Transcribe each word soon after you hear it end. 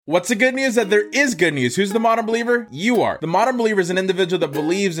What's the good news? That there is good news. Who's the modern believer? You are. The modern believer is an individual that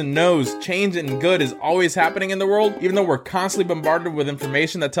believes and knows change and good is always happening in the world, even though we're constantly bombarded with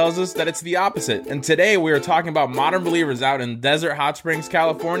information that tells us that it's the opposite. And today we are talking about modern believers out in Desert Hot Springs,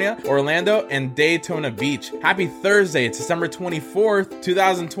 California, Orlando, and Daytona Beach. Happy Thursday. It's December 24th,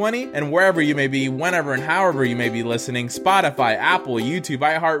 2020, and wherever you may be, whenever and however you may be listening, Spotify, Apple, YouTube,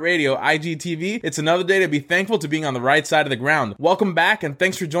 iHeartRadio, IGTV, it's another day to be thankful to being on the right side of the ground. Welcome back, and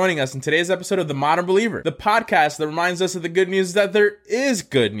thanks for joining us in today's episode of The Modern Believer, the podcast that reminds us of the good news that there is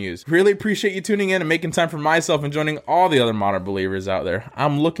good news. Really appreciate you tuning in and making time for myself and joining all the other modern believers out there.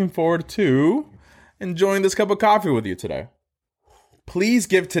 I'm looking forward to enjoying this cup of coffee with you today. Please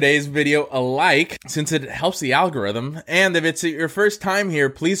give today's video a like since it helps the algorithm. And if it's your first time here,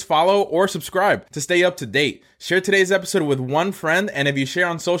 please follow or subscribe to stay up to date. Share today's episode with one friend, and if you share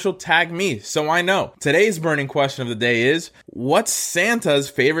on social, tag me so I know. Today's burning question of the day is, what's Santa's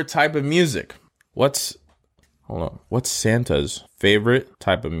favorite type of music? What's Santa's favorite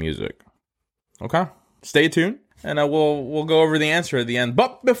type of music? Okay, stay tuned. And we'll go over the answer at the end.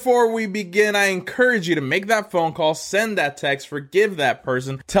 But before we begin, I encourage you to make that phone call, send that text, forgive that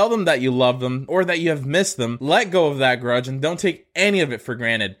person, tell them that you love them or that you have missed them, let go of that grudge, and don't take any of it for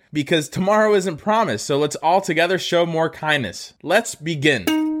granted. Because tomorrow isn't promised, so let's all together show more kindness. Let's begin.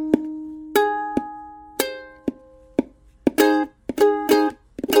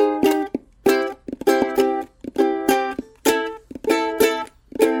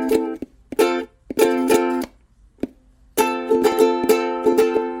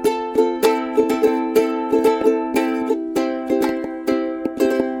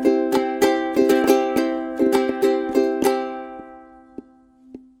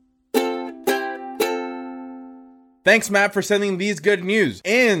 Thanks, Matt, for sending these good news.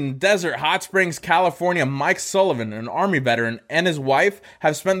 In Desert Hot Springs, California, Mike Sullivan, an Army veteran, and his wife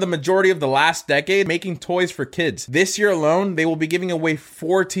have spent the majority of the last decade making toys for kids. This year alone, they will be giving away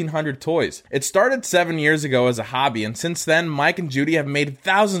 1,400 toys. It started 7 years ago as a hobby, and since then, Mike and Judy have made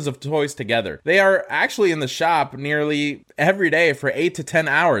thousands of toys together. They are actually in the shop nearly every day for 8 to 10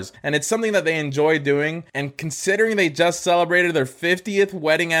 hours, and it's something that they enjoy doing, and considering they just celebrated their 50th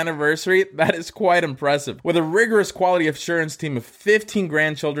wedding anniversary, that is quite impressive. With a rigorous quality assurance team of 15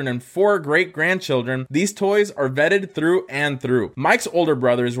 grandchildren and 4 great-grandchildren, these toys are vetted through and through. Mike's older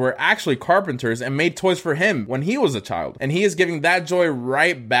brothers were actually carpenters and made toys for him when he was a child, and he is giving that joy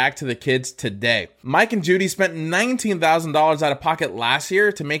right back to the kids today. Mike and Judy spent $19,000 out of pocket last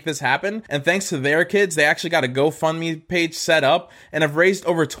year to make this happen, and thanks to their kids, they actually got a GoFundMe page set up and have raised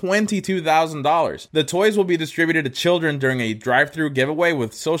over $22,000. The toys will be distributed to children during a drive-through giveaway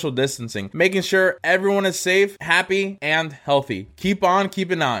with social distancing, making sure everyone is safe, happy, and healthy. Keep on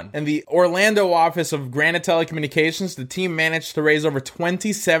keeping on. In the Orlando office of Granite Telecommunications, the team managed to raise over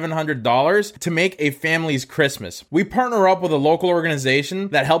 $2,700 to make a family's Christmas. We partner up with a local organization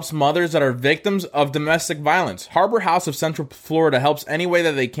that helps mothers that are victims of domestic violence. Harbor House of Central Florida helps any way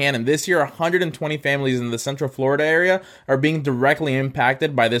that they can, and this year 120 families in the Central Florida area are being directly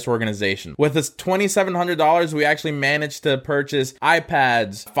impacted by this organization. With this $2,700, we actually managed to purchase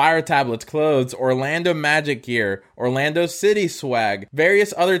iPads, fire tablets, clothes, Orlando Magic gear, Orlando City swag,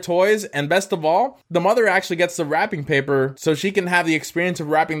 various other toys, and best of all, the mother actually gets the wrapping paper so she can have the experience of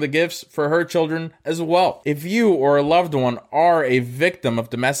wrapping the gifts for her children as well. If you or a loved one are a victim of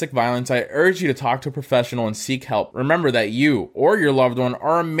domestic violence, I urge you to talk to a professional and seek help. Remember that you or your loved one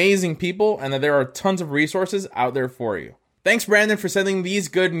are amazing people and that there are tons of resources out there for you. Thanks, Brandon, for sending these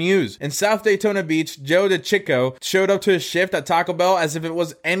good news. In South Daytona Beach, Joe DeChico showed up to his shift at Taco Bell as if it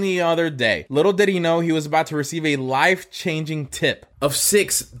was any other day. Little did he know he was about to receive a life-changing tip of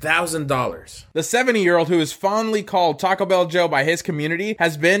 $6,000. The 70-year-old, who is fondly called Taco Bell Joe by his community,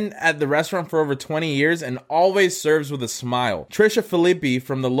 has been at the restaurant for over 20 years and always serves with a smile. Trisha Filippi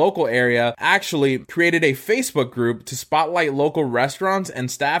from the local area actually created a Facebook group to spotlight local restaurants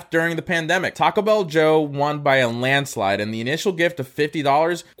and staff during the pandemic. Taco Bell Joe won by a landslide, and the initial gift of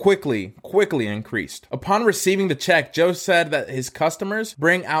 $50 quickly increased. Upon receiving the check, Joe said that his customers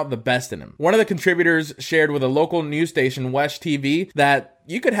bring out the best in him. One of the contributors shared with a local news station, West TV, that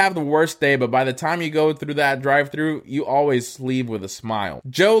you could have the worst day, but by the time you go through that drive-through, you always leave with a smile.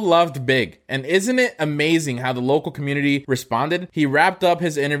 Joe loved big, and isn't it amazing how the local community responded? He wrapped up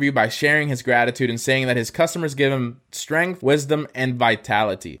his interview by sharing his gratitude and saying that his customers give him strength, wisdom, and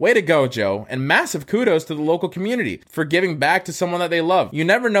vitality. Way to go, Joe, and massive kudos to the local community for giving back to someone that they love. You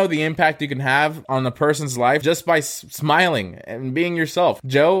never know the impact you can have on a person's life just by smiling and being yourself.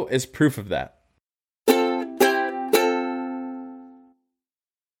 Joe is proof of that.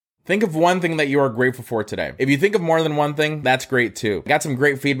 Think of one thing that you are grateful for today. If you think of more than one thing, that's great too. Got some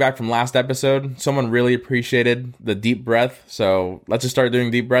great feedback from last episode. Someone really appreciated the deep breath. So let's just start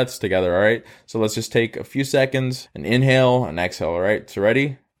doing deep breaths together, all right? So let's just take a few seconds and inhale and exhale, all right? So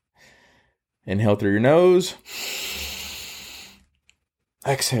ready? Inhale through your nose.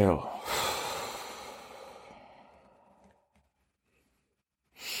 Exhale.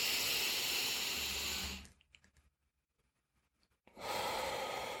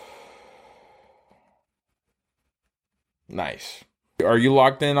 Nice. Are you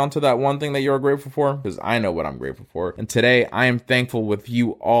locked in onto that one thing that you're grateful for? Because I know what I'm grateful for. And today I am thankful with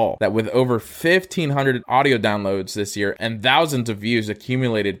you all that with over 1,500 audio downloads this year and thousands of views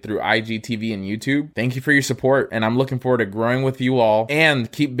accumulated through IGTV and YouTube, thank you for your support. And I'm looking forward to growing with you all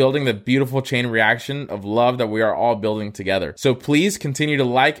and keep building the beautiful chain reaction of love that we are all building together. So please continue to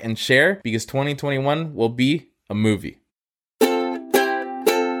like and share because 2021 will be a movie.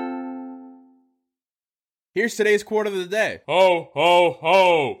 Here's today's quote of the day. Ho, ho,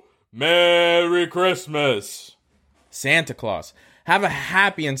 ho. Merry Christmas. Santa Claus. Have a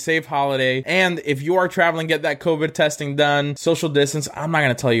happy and safe holiday. And if you are traveling, get that COVID testing done. Social distance. I'm not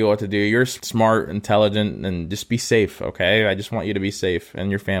going to tell you what to do. You're smart, intelligent, and just be safe, okay? I just want you to be safe and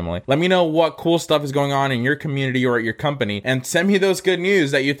your family. Let me know what cool stuff is going on in your community or at your company. And send me those good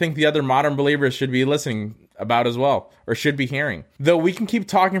news that you think the other modern believers should be listening about as well, or should be hearing. Though we can keep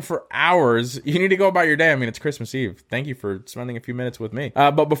talking for hours, you need to go about your day. I mean, it's Christmas Eve. Thank you for spending a few minutes with me.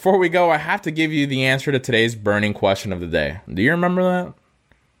 But before we go, I have to give you the answer to today's burning question of the day. Do you remember that?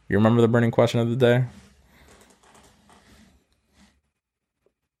 You remember the burning question of the day?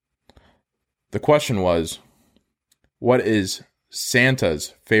 The question was, what is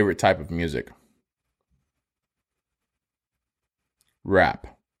Santa's favorite type of music? Rap.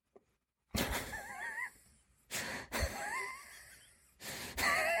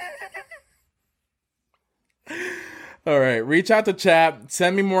 All right, reach out to chat,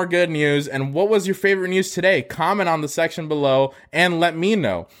 send me more good news, and what was your favorite news today? Comment on the section below and let me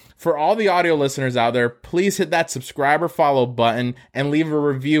know. For all the audio listeners out there, please hit that subscribe or follow button and leave a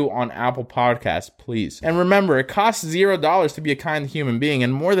review on Apple Podcasts, please. And remember, it costs $0 to be a kind human being,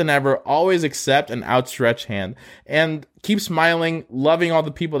 and more than ever, always accept an outstretched hand. And keep smiling, loving all the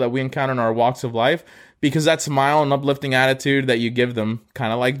people that we encounter in our walks of life, because that smile and uplifting attitude that you give them,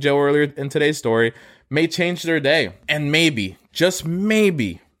 kind of like Joe earlier in today's story, may change their day. And maybe, just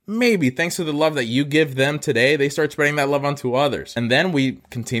maybe, thanks to the love that you give them today, they start spreading that love onto others. And then we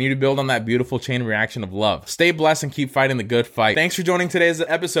continue to build on that beautiful chain reaction of love. Stay blessed and keep fighting the good fight. Thanks for joining today's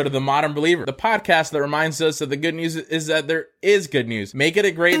episode of The Modern Believer, the podcast that reminds us that the good news is that there is good news. Make it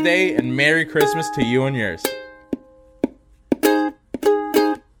a great day and Merry Christmas to you and yours.